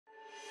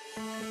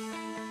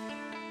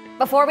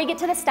Before we get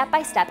to the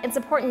step-by-step, it's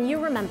important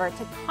you remember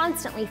to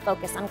constantly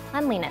focus on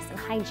cleanliness and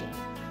hygiene.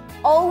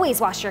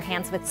 Always wash your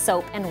hands with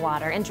soap and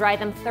water and dry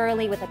them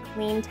thoroughly with a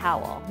clean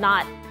towel,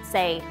 not,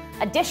 say,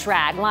 a dish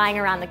rag lying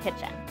around the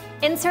kitchen.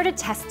 Insert a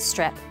test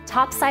strip,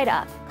 top side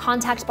up,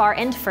 contact bar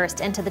end first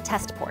into the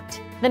test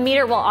port. The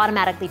meter will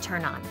automatically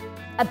turn on.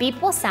 A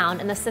beep will sound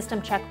and the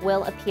system check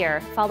will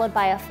appear, followed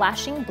by a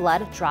flashing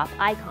blood drop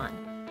icon.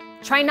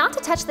 Try not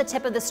to touch the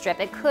tip of the strip,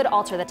 it could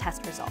alter the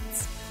test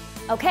results.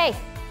 Okay,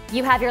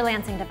 you have your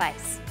lancing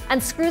device.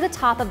 Unscrew the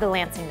top of the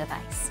lancing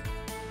device.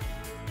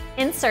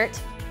 Insert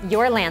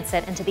your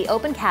lancet into the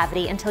open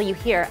cavity until you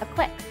hear a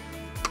click.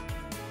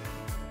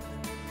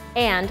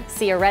 And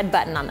see a red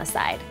button on the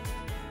side.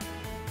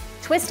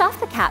 Twist off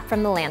the cap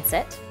from the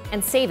lancet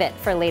and save it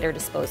for later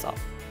disposal.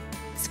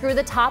 Screw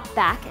the top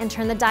back and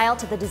turn the dial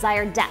to the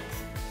desired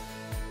depth.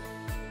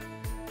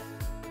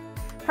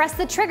 Press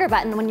the trigger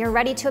button when you're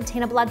ready to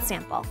obtain a blood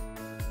sample.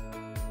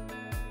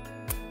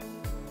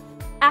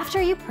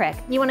 After you prick,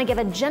 you want to give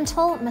a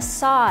gentle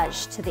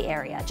massage to the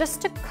area,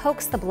 just to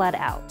coax the blood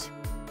out.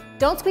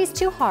 Don't squeeze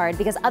too hard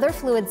because other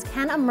fluids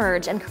can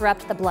emerge and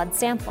corrupt the blood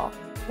sample.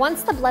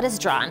 Once the blood is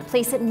drawn,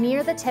 place it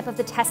near the tip of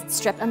the test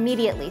strip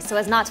immediately so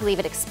as not to leave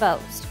it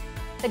exposed.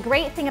 The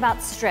great thing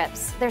about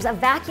strips, there's a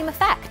vacuum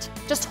effect.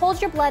 Just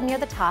hold your blood near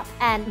the top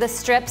and the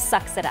strip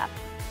sucks it up.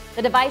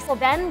 The device will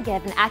then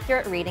give an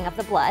accurate reading of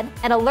the blood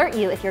and alert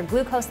you if your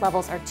glucose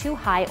levels are too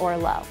high or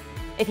low.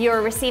 If you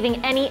are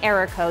receiving any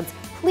error codes,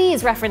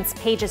 please reference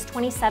pages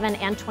 27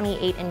 and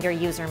 28 in your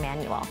user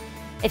manual.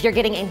 If you're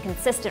getting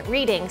inconsistent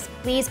readings,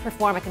 please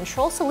perform a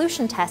control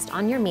solution test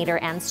on your meter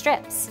and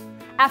strips.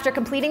 After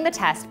completing the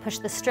test, push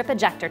the strip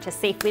ejector to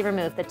safely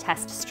remove the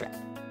test strip.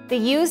 The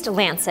used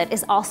lancet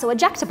is also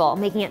ejectable,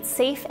 making it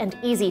safe and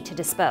easy to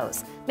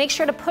dispose. Make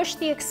sure to push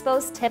the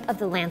exposed tip of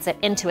the lancet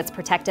into its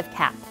protective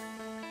cap.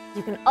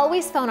 You can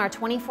always phone our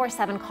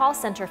 24/7 call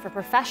center for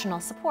professional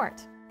support.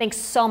 Thanks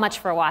so much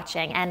for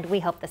watching, and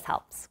we hope this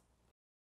helps.